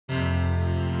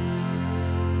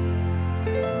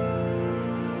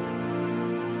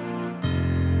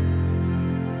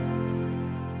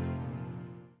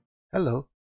Hello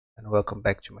and welcome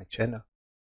back to my channel.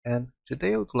 And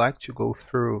today I would like to go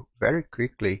through very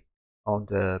quickly on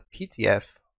the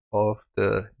PDF of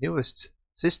the newest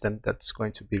system that's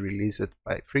going to be released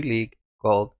by Free League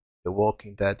called The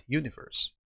Walking Dead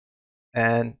Universe.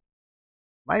 And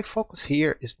my focus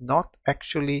here is not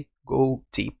actually go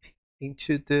deep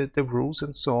into the rules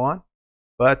and so on,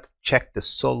 but check the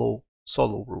solo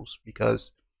rules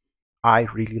because I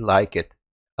really like it.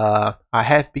 I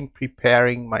have been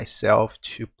preparing myself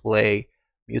to play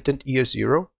Mutant Year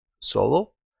Zero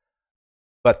solo,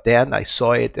 but then I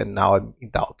saw it and now I'm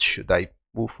in doubt. Should I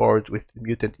move forward with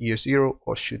Mutant Year Zero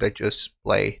or should I just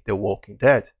play The Walking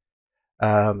Dead?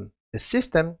 The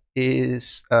system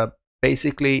is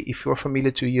basically, if you're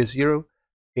familiar to Year Zero,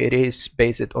 it is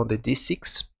based on the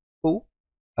D6 pool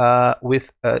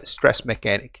with a stress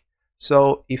mechanic.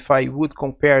 So if I would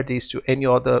compare this to any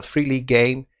other Free League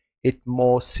game, it's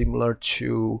more similar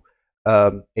to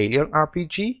Alien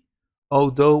RPG,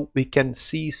 although we can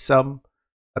see some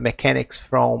mechanics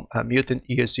from Mutant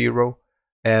Year Zero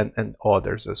and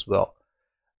others as well.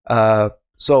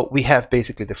 So we have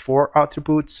basically the four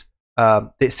attributes.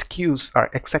 The skills are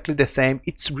exactly the same.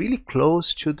 It's really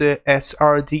close to the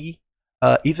SRD.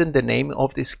 Even the name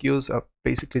of the skills are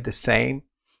basically the same.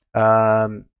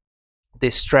 Um,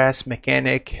 the stress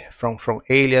mechanic from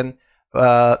Alien.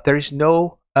 There is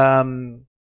no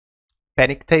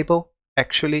panic table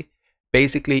actually.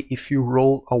 Basically, if you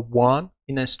roll a 1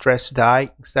 in a stress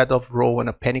die instead of rolling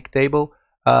a panic table,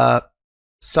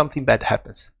 something bad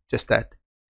happens. Just that.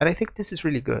 And I think this is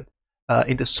really good.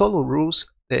 In the solo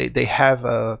rules, they have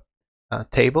a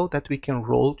table that we can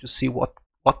roll to see what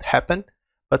happened.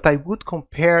 But I would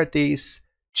compare this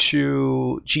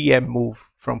to GM move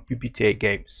from PBTA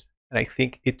games, and I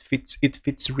think it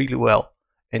fits really well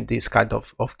in this kind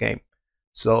of game.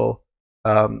 So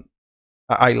um,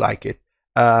 I like it.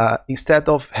 Instead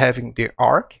of having the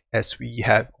arc as we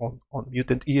have on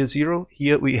Mutant Year Zero,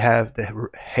 here we have the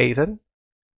Haven,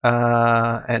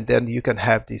 and then you can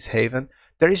have this Haven.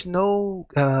 There is no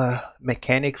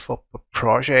mechanic for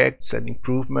projects and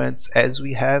improvements as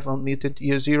we have on Mutant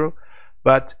Year Zero,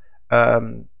 but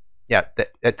yeah,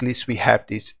 at least we have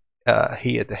this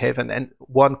here, the Haven, and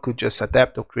one could just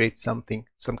adapt or create some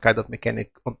kind of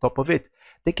mechanic on top of it.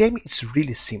 The game is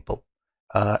really simple.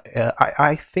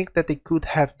 I think that they could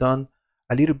have done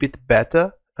a little bit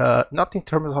better, not in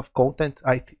terms of content.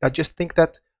 I just think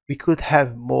that we could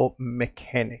have more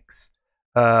mechanics,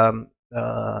 um,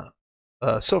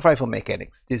 survival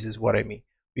mechanics. This is what I mean.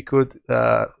 We could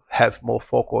have more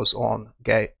focus on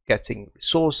getting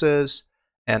resources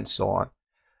and so on.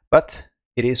 But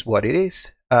it is what it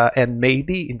is, and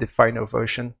maybe in the final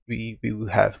version we will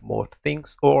have more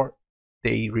things, or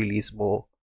they release more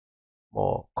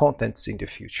contents in the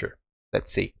future.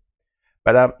 Let's see.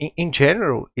 But in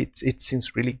general, it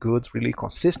seems really good, really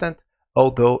consistent.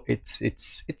 Although it's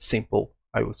simple,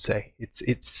 I would say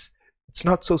it's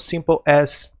not so simple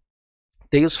as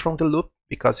Tales from the Loop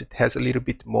because it has a little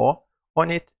bit more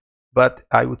on it. But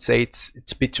I would say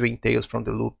it's between Tales from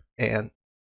the Loop and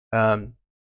um,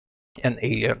 an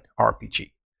Alien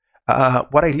RPG.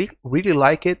 What I really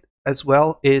like it as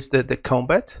well is the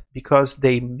combat because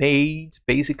they made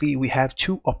basically we have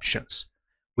two options.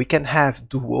 We can have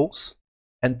duels,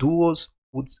 and duels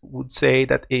would say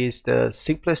that is the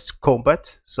simplest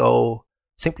combat, so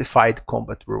simplified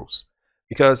combat rules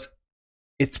because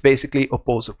it's basically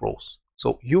opposite roles.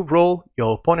 So you roll,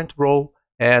 your opponent roll,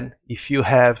 and if you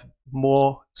have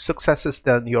more successes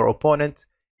than your opponent,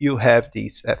 you have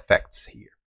these effects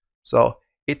here. So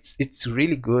it's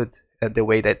really good the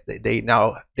way that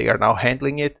they are now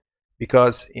handling it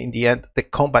because in the end the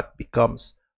combat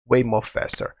becomes way more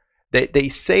faster. They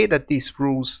say that these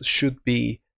rules should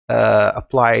be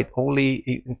applied only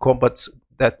in combats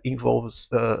that involves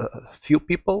few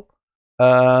people,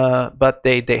 but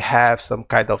they have some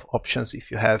kind of options.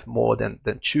 If you have more than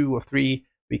two or three,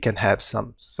 we can have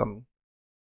some.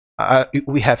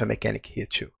 We have a mechanic here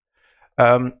too.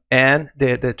 And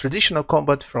the traditional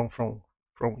combat from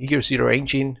Year Zero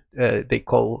engine they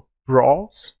call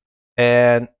brawls,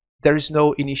 and there is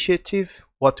no initiative.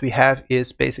 What we have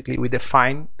is basically we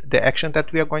define the action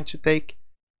that we are going to take.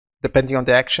 Depending on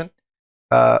the action,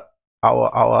 uh,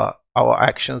 our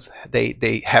actions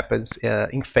they happens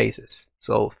in phases.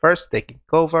 So first taking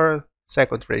cover,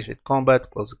 second ranged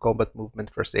combat, close combat, movement,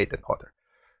 first aid, and other.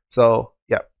 So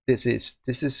yeah, this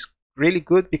is really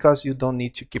good because you don't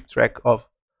need to keep track of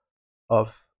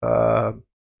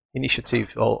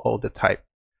initiative all the time.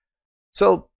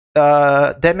 So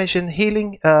damage and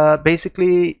healing,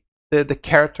 basically the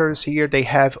characters here they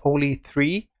have only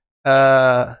 3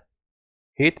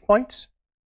 hit points.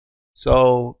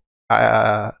 So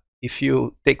if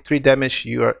you take 3 damage,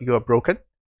 you are broken.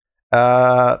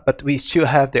 But we still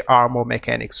have the armor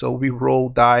mechanic, so we roll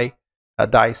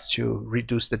dice to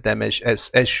reduce the damage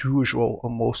as usual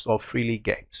on most of Free League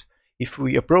games. If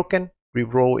we are broken, we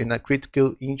roll in a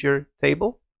critical injury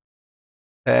table,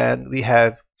 and we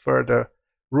have further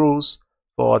rules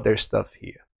for other stuff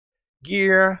here.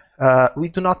 Gear, we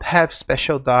do not have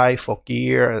special die for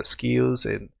gear, skills,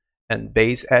 and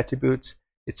base attributes.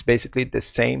 It's basically the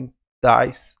same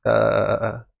dice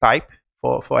type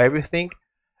for everything.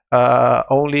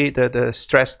 Only the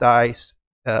stress dice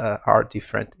are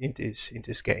different in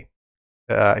this game.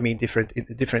 I mean different in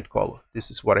different color.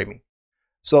 This is what I mean.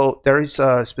 So there is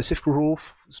a specific rule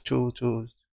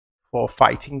for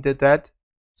fighting the dead.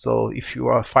 So if you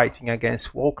are fighting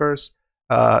against walkers,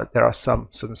 there are some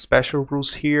special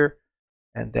rules here,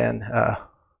 and then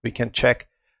we can check.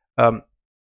 And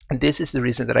this is the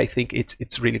reason that I think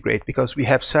it's really great, because we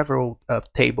have several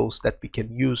tables that we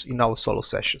can use in our solo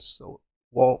sessions. So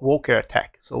walker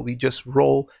attack. So we just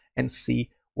roll and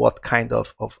see what kind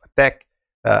of attack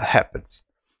happens.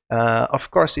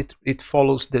 Of course, it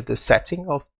follows the setting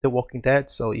of The Walking Dead.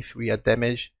 So if we are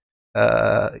damaged,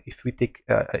 if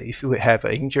we have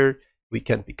an injury, we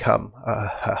can become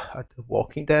a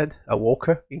Walking Dead, a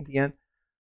walker in the end.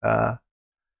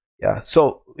 Yeah.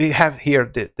 So we have here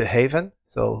the Haven.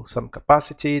 So some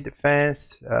capacity,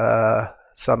 defense,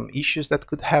 some issues that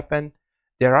could happen.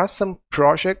 There are some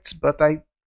projects, but I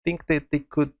think that they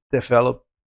could develop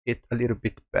it a little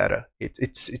bit better.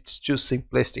 It's too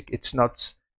simplistic. It's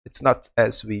not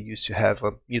as we used to have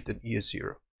on Mutant Year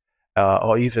Zero,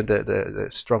 or even the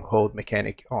stronghold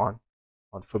mechanic on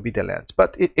Forbidden Lands.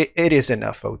 But it is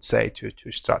enough, I would say,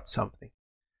 to start something.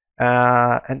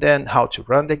 And then how to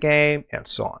run the game and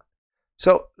so on.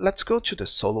 So let's go to the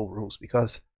solo rules,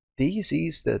 because this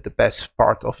is the best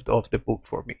part of the book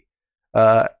for me.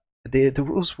 The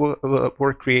rules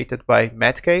were created by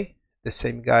Matt Kay, the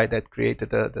same guy that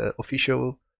created the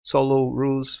official solo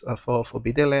rules for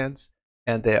Forbidden Lands,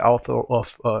 and the author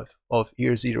of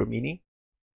Year Zero Mini.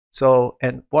 So,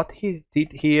 and what he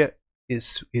did here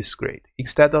is great.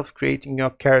 Instead of creating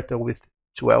your character with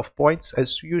 12 points,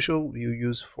 as usual, you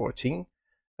use 14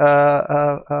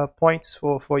 points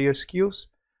for your skills,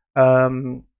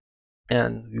 and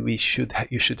you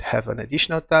should have an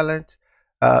additional talent.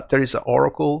 There is an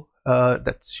oracle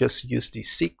that just used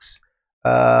d6,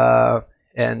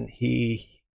 and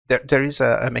there is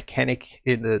a mechanic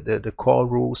in the core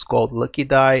rules called lucky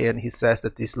die, and he says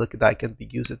that this lucky die can be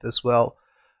used as well.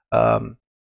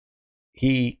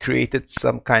 He created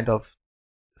some kind of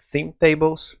theme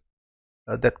tables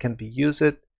that can be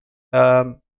used.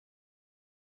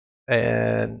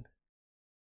 And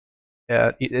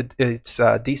it's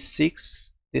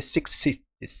d6, the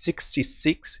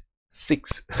 66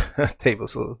 6 table,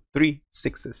 so 3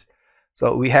 sixes.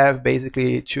 So we have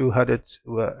basically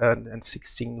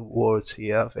 216 words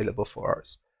here available for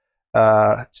us.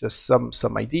 Just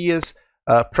some ideas.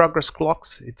 Progress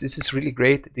clocks. This is really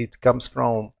great. It comes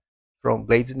from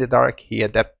Blades in the Dark. He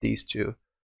adapted these to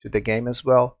the game as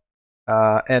well.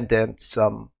 And then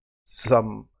some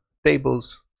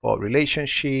tables for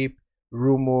relationship,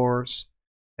 rumors,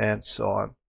 and so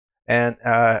on, and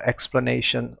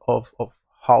explanation of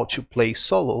how to play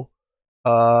solo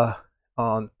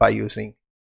by using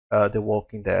the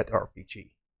Walking Dead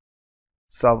RPG.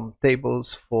 Some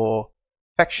tables for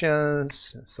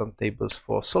factions, some tables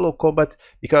for solo combat,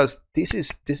 because this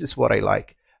is what I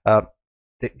like.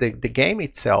 The game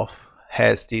itself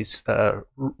has this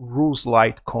rules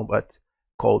light combat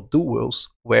called duels,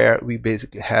 where we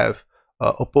basically have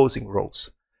opposing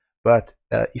roles. But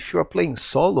if you are playing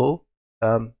solo,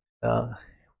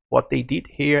 what they did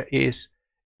here is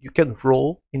you can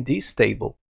roll in this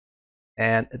table,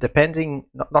 and depending,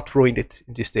 not rolling it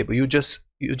in this table, you just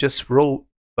roll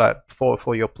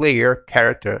for your player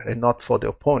character and not for the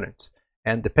opponent.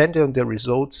 And depending on the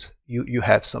results, you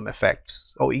have some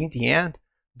effects. So in the end,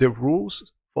 the rules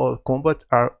for combat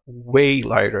are way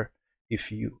lighter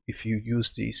if you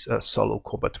use these solo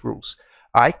combat rules.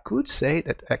 I could say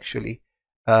that actually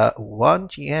one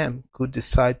GM could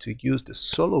decide to use the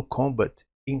solo combat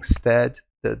instead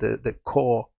the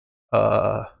core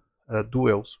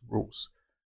duels rules,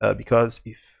 because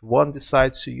if one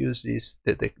decides to use this,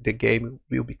 the game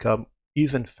will become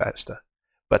even faster,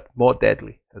 but more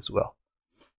deadly as well.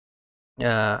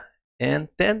 And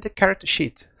then the character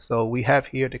sheet. So we have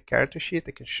here the character sheet.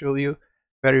 I can show you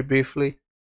very briefly.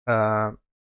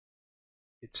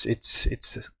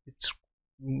 It's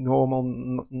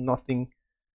normal, nothing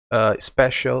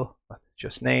special,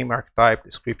 just name, archetype,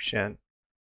 description,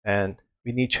 and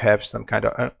we need to have some kind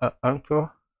of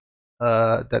anchor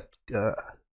that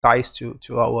ties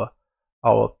to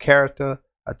our character,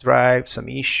 a drive, some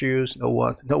issues. No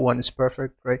one is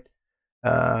perfect, right?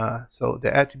 So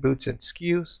the attributes and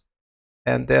skills,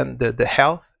 and then the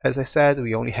health. As I said,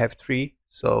 we only have 3.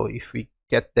 So if we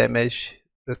get damage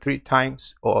the 3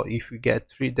 times, or if we get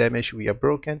 3 damage, we are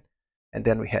broken. And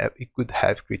then we could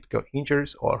have critical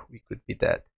injuries, or we could be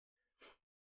dead.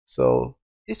 So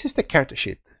this is the character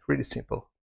sheet. Really simple.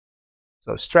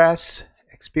 So stress,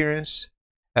 experience.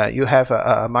 You have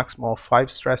a maximum of 5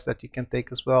 stress that you can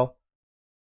take as well.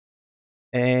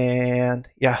 And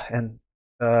yeah, and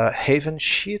Haven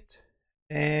sheet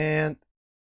and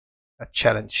a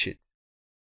challenge sheet.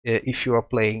 If you are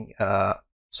playing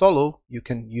solo, you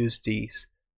can use these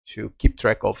to keep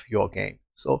track of your game.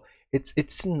 So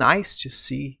it's nice to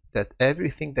see that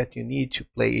everything that you need to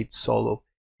play it solo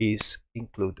is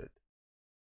included.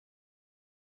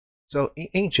 So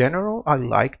in general, I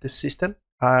like the system.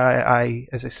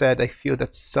 As I said, I feel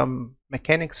that some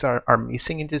mechanics are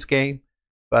missing in this game,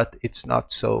 but it's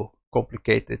not so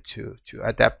complicated to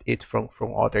adapt it from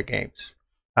other games.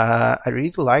 I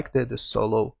really like the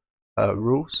solo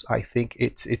rules. I think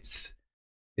it's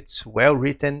well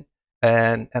written,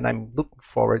 and I'm looking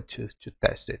forward to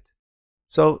test it.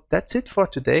 So that's it for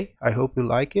today. I hope you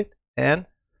like it, and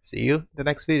see you in the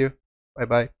next video. Bye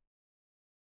bye.